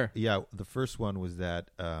 There were. Yeah, the first one was that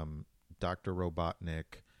Dr. Robotnik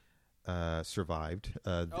survived.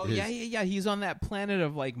 Yeah. He's on that planet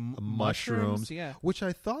of like mushrooms. Yeah, which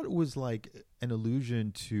I thought was like an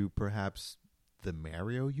allusion to perhaps the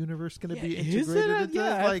Mario universe going to be integrated into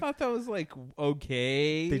that? I thought that was like,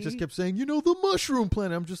 okay. They just kept saying, the mushroom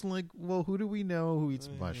planet. I'm just like, well, who do we know who eats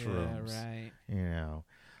mushrooms? Yeah, right.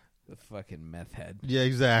 The fucking meth head. Yeah,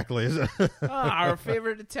 exactly. Our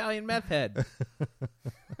favorite Italian meth head.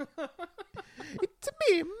 It's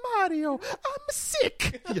me, Mario. I'm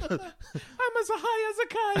sick. I'm as high as a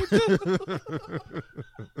kite.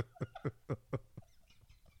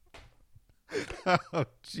 Oh,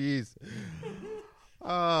 jeez.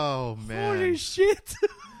 Oh, man. Holy shit.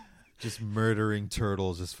 Just murdering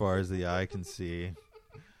turtles as far as the eye can see.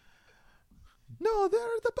 No, they're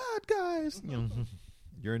the bad guys.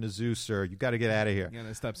 You're in a zoo, sir. You got to get out of here. You got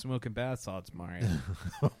to stop smoking bath salts, Mario.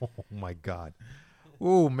 Oh, my God.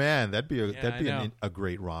 Oh, man. That'd be a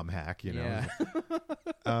great ROM hack, Yeah.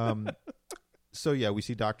 So, yeah, we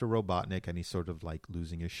see Dr. Robotnik, and he's sort of like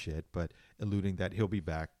losing his shit, but alluding that he'll be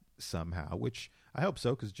back somehow, which I hope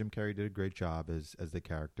so, because Jim Carrey did a great job as the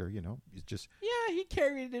character. He's just he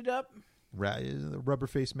carried it up. The rubber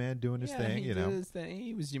face man doing his thing. He did his thing.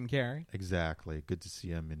 He was Jim Carrey. Exactly. Good to see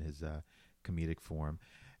him in his comedic form.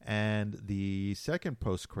 And the second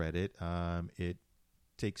post credit, it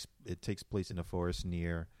takes place in a forest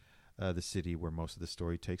near the city where most of the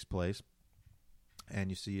story takes place,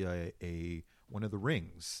 and you see a one of the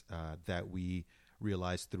rings that we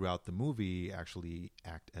realize throughout the movie actually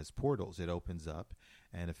act as portals. It opens up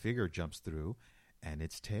and a figure jumps through, and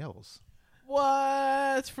it's Tails.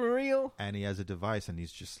 What? For real? And he has a device, and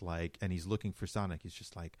he's just like, and he's looking for Sonic. He's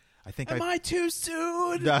just like, Am I too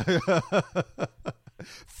soon?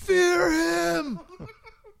 Fear him.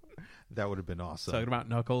 That would have been awesome. Talking about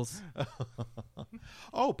Knuckles.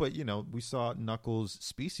 Oh, but we saw Knuckles'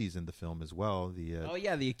 species in the film as well. The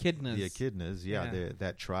Echidnas. The Echidnas,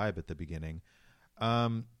 that tribe at the beginning.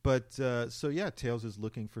 Tails is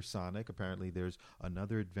looking for Sonic. Apparently, there's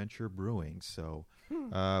another adventure brewing, so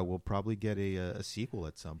we'll probably get a sequel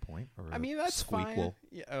at some point. Or that's squeakquel. Fine.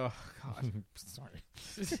 Yeah. Oh God, sorry.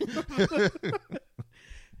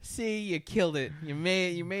 See, you killed it. You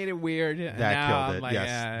made it weird. That killed it. Like,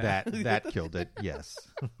 yes, that killed it. Yes.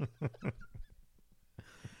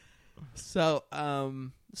 So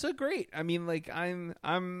great. I mean, like, I'm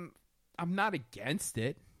not against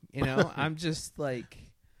it. I'm just like,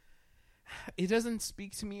 it doesn't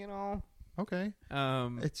speak to me at all. Okay.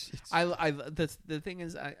 The thing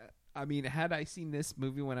is, I mean, had I seen this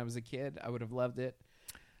movie when I was a kid, I would have loved it.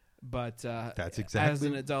 But that's exactly as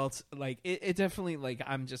an adult, like it definitely like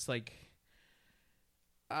I'm just like,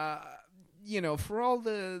 for all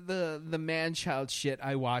the man-child shit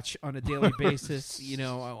I watch on a daily basis,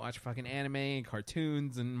 I watch fucking anime and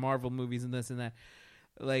cartoons and Marvel movies and this and that.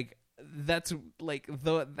 Like that's like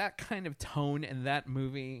that kind of tone in that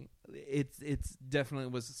movie. It's definitely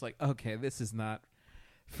was just like, okay, this is not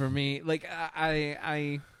for me. Like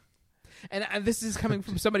And this is coming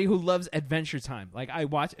from somebody who loves Adventure Time. Like, I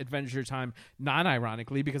watch Adventure Time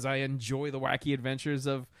non-ironically because I enjoy the wacky adventures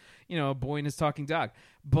of, a boy and his talking dog.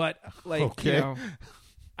 But, like, okay.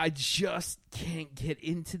 I just can't get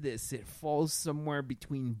into this. It falls somewhere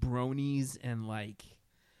between bronies and, like,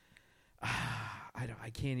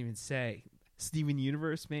 I can't even say. Steven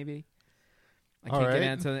Universe, maybe? I can't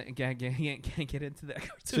get into that.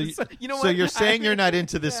 So you're saying you're not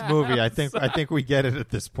into this movie. I think we get it at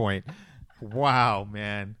this point. Wow,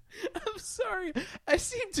 man. I'm sorry.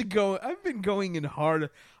 I've been going in hard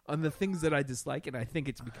on the things that I dislike, and I think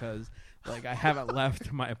it's because like I haven't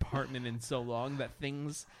left my apartment in so long that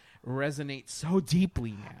things resonate so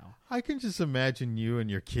deeply now. I can just imagine you and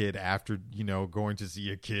your kid after, going to see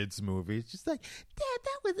a kid's movie. It's just like, Dad,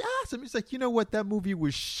 that was awesome. It's like, you know what? That movie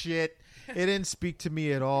was shit. It didn't speak to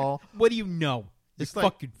me at all. What do you know? It's like,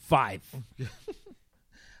 fucking 5.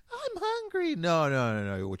 I'm hungry.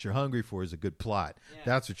 No. What you're hungry for is a good plot. Yeah.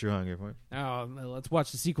 That's what you're hungry for. Oh, let's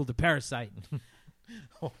watch the sequel to Parasite.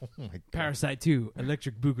 Oh, my God. Parasite 2,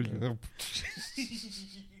 Electric Boogaloo.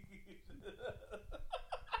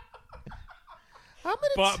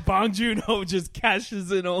 Bong Joon-ho just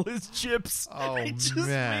cashes in all his chips. Oh, he just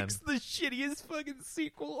makes the shittiest fucking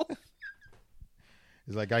sequel.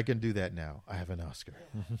 He's like, I can do that now. I have an Oscar.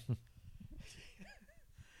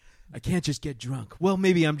 I can't just get drunk. Well,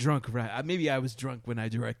 maybe I'm drunk, right? Maybe I was drunk when I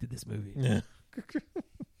directed this movie. Yeah.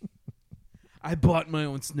 I bought my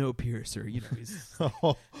own Snowpiercer. He's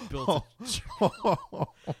built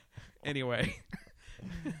Anyway.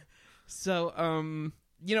 So,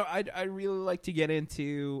 I'd really like to get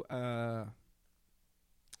into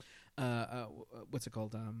what's it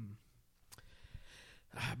called?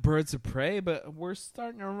 Birds of Prey, but we're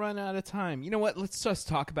starting to run out of time. You know what? Let's just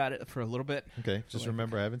talk about it for a little bit. Okay. Just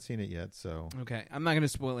remember, I haven't seen it yet, so. Okay. I'm not going to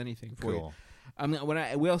spoil anything for you. What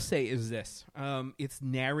I will say is this. It's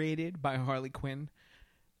narrated by Harley Quinn.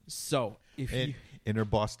 So, in her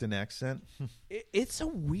Boston accent? It's a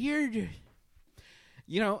weird...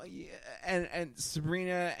 and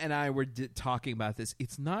Sabrina and I were talking about this.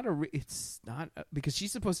 It's not because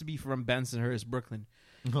she's supposed to be from Bensonhurst, Brooklyn.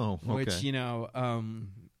 Oh, okay. Which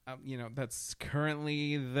that's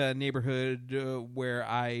currently the neighborhood where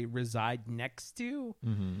I reside next to.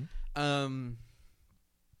 Mm-hmm.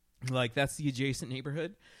 Like that's the adjacent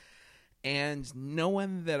neighborhood, and no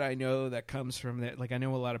one that I know that comes from there. Like I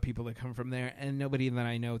know a lot of people that come from there, and nobody that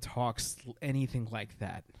I know talks anything like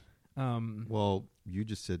that. Well, you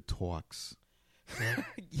just said talks.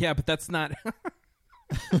 Yeah, but that's not.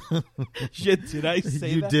 Shit, did I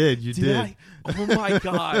say you that? You did. Oh my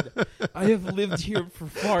God. I have lived here for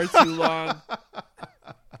far too long.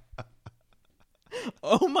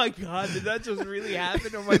 Oh my God, did that just really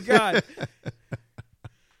happen? Oh my God.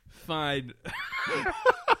 Fine.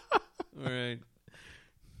 All right.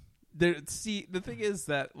 The thing is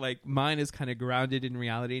that like mine is kind of grounded in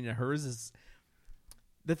reality, and hers is.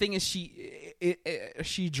 The thing is,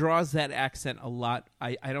 she draws that accent a lot.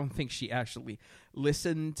 I don't think she actually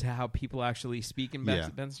listened to how people actually speak in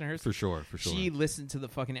Bensonhurst. For sure. She listened to the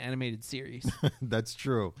fucking animated series. That's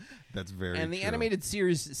true. That's very true. And the animated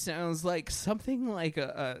series sounds like something like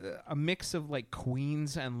a mix of like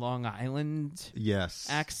Queens and Long Island. Yes.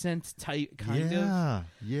 Accent type kind of.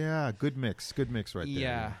 Yeah. Good mix right there.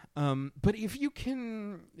 Yeah. But if you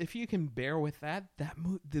can bear with that,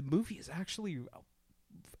 the movie is actually.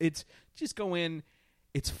 It's just go in.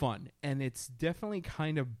 It's fun, and it's definitely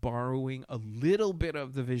kind of borrowing a little bit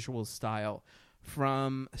of the visual style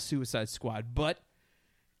from Suicide Squad, but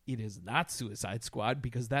it is not Suicide Squad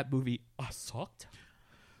because that movie sucked.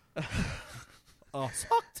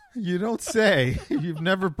 Sucked. You don't say. You've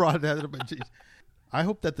never brought that up. I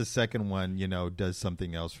hope that the second one, does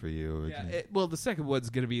something else for you. Yeah. The second one's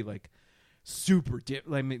gonna be like. Super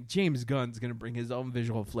James Gunn's gonna bring his own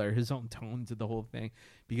visual flair, his own tone to the whole thing,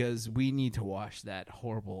 because we need to wash that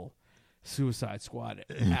horrible Suicide Squad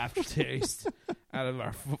aftertaste out of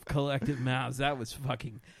our collective mouths. That was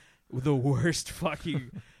fucking the worst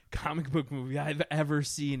fucking comic book movie I've ever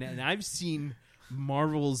seen, and I've seen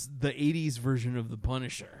Marvel's the 80s version of The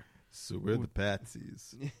Punisher. So we're the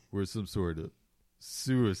patsies. We're some sort of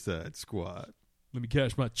Suicide Squad. Let me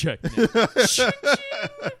cash my check now.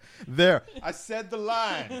 There, I said the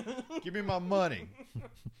line. Give me my money.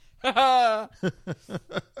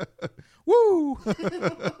 Woo!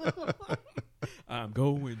 I'm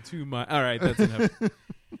going to my... All right, that's enough.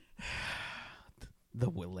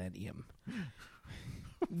 The Millennium.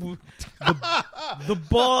 The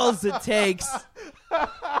balls it takes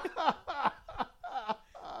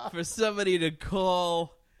for somebody to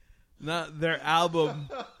call not their album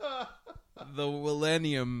The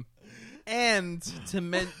Millennium and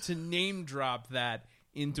to name drop that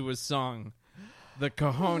into a song. The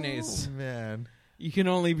cojones. Oh, man. You can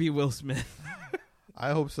only be Will Smith.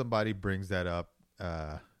 I hope somebody brings that up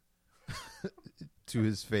to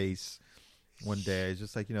his face one day. It's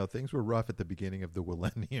just like, things were rough at the beginning of the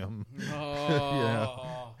millennium.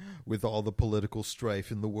 Oh. With all the political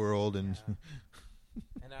strife in the world. And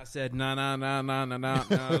and I said, no,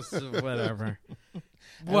 so whatever.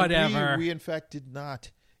 Whatever. We, in fact, did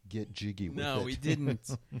not get jiggy with it. No, we didn't.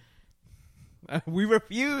 We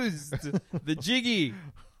refused the jiggy.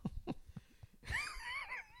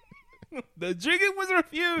 The jiggy was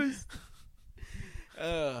refused.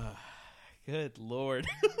 Good Lord.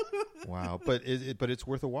 Wow, but it's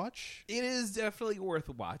worth a watch. It is definitely worth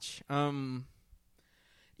a watch.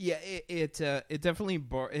 Yeah, it definitely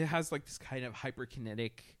it has like this kind of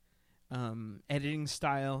hyperkinetic editing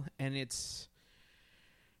style, and it's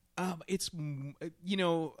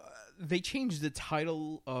they changed the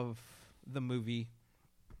title of the movie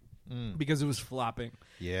because it was flopping.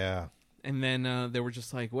 Yeah. And then they were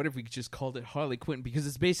just like, what if we just called it Harley Quinn? Because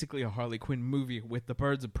it's basically a Harley Quinn movie with the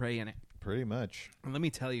Birds of Prey in it. Pretty much. And let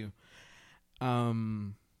me tell you,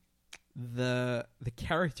 the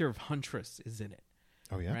character of Huntress is in it.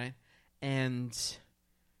 Oh, yeah? Right? And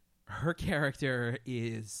her character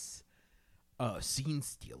is a scene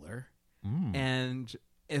stealer. And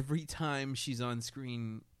every time she's on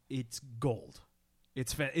screen, it's gold.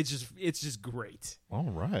 It's just great.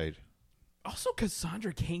 All right. Also,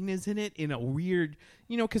 Cassandra Cain is in it in a weird...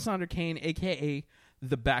 Cassandra Cain, a.k.a.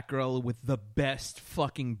 the Batgirl with the best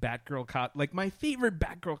fucking Batgirl... like, my favorite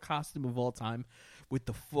Batgirl costume of all time with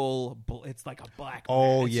the full... It's like a black...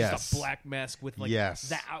 Oh, it's yes. just a black mask with, like,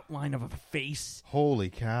 the outline of a face. Holy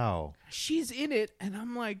cow. She's in it, and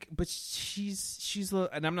I'm like... But she's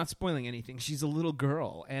and I'm not spoiling anything. She's a little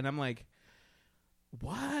girl, and I'm like...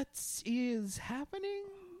 What is happening?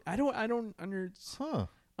 I don't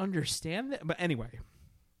understand that, but anyway,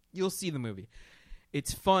 you'll see the movie.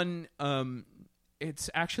 It's fun. It's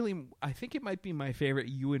actually, I think it might be my favorite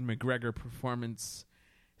Ewan McGregor performance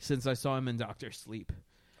since I saw him in Dr. Sleep.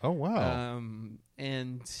 Oh, wow.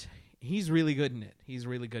 And he's really good in it.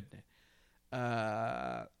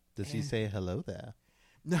 Does he say hello there?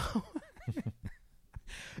 No.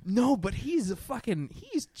 No, but he's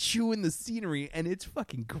chewing the scenery, and it's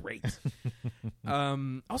fucking great.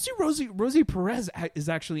 Also, Rosie Perez is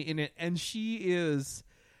actually in it, and she is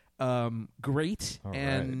great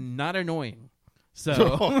and not annoying.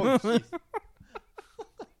 So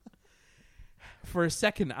for a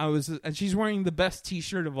second, and she's wearing the best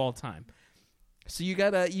T-shirt of all time. So you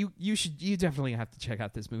definitely have to check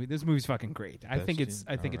out this movie. This movie's fucking great. I think it's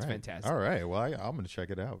fantastic. All right, well, I'm going to check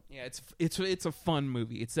it out. Yeah, it's a fun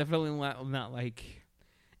movie. It's definitely not like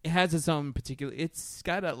it has its own particular. It's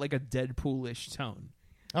got a Deadpool-ish tone.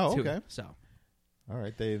 Oh, okay. It, so, all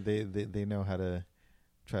right, they know how to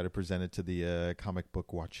try to present it to the comic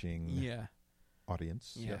book watching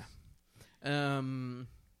audience. Yeah. Yes. And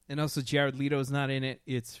also Jared Leto's not in it.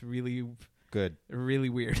 It's really good. Really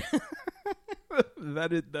weird.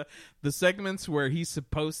 That is the segments where he's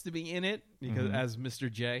supposed to be in it because as Mr.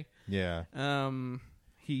 J. Yeah.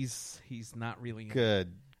 He's not really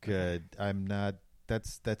good. I'm not.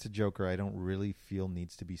 That's a Joker I don't really feel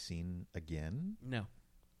needs to be seen again. No.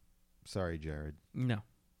 Sorry, Jared. No.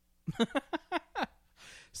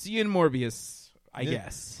 See you in Morbius, I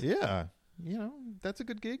guess. Yeah. That's a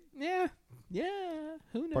good gig. Yeah.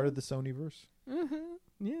 Who knows? Part of the Sonyverse.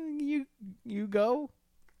 Yeah, you go.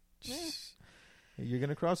 Yeah. You're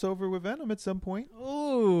gonna cross over with Venom at some point.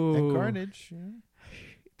 Oh, and Carnage. Yeah.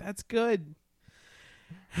 That's good.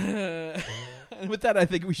 And with that, I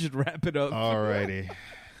think we should wrap it up. Alrighty.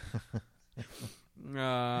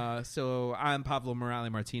 So I'm Pablo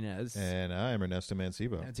Morales Martinez, and I'm Ernesto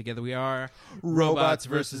Mancibo, and together we are Robots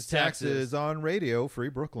versus Taxes on Radio Free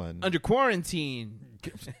Brooklyn. Under quarantine,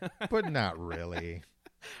 but not really.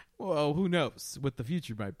 Well, who knows what the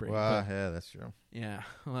future might bring? Well, yeah, that's true. Yeah,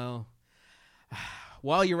 well,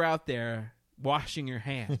 while you're out there washing your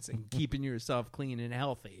hands and keeping yourself clean and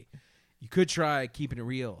healthy, you could try keeping it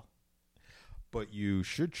real. But you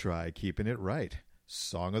should try keeping it right.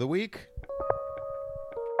 Song of the week.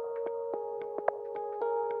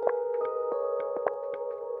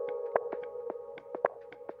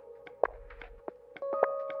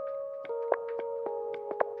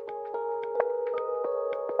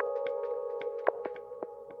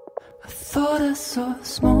 I thought I saw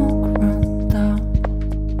smoke run down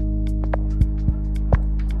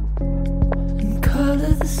and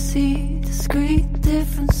color the sea, discreet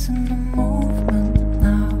difference in the movement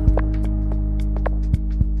now.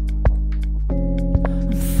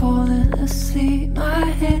 I'm falling asleep, my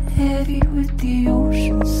head heavy with the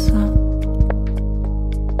ocean sound,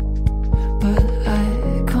 but I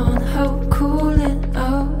can't help calling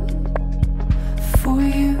out for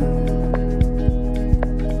you.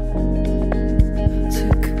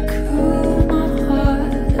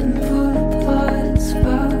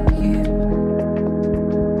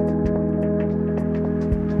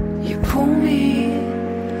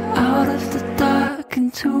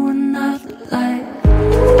 Into another light.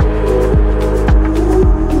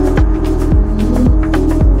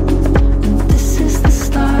 And this is the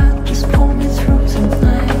start, just pull me through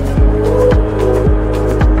tonight.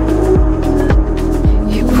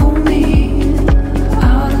 You pull me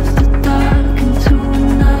out of the dark into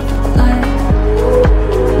another light.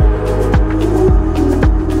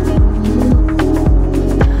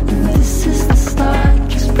 And this is the start,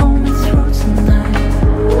 just pull me through tonight.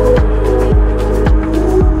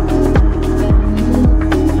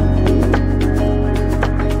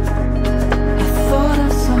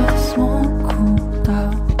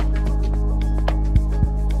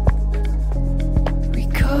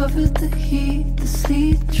 The heat, the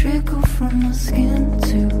sleet trickle from my skin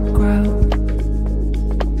to ground.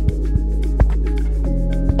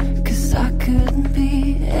 'Cause I couldn't be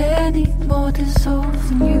any more dissolved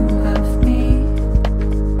than you have me.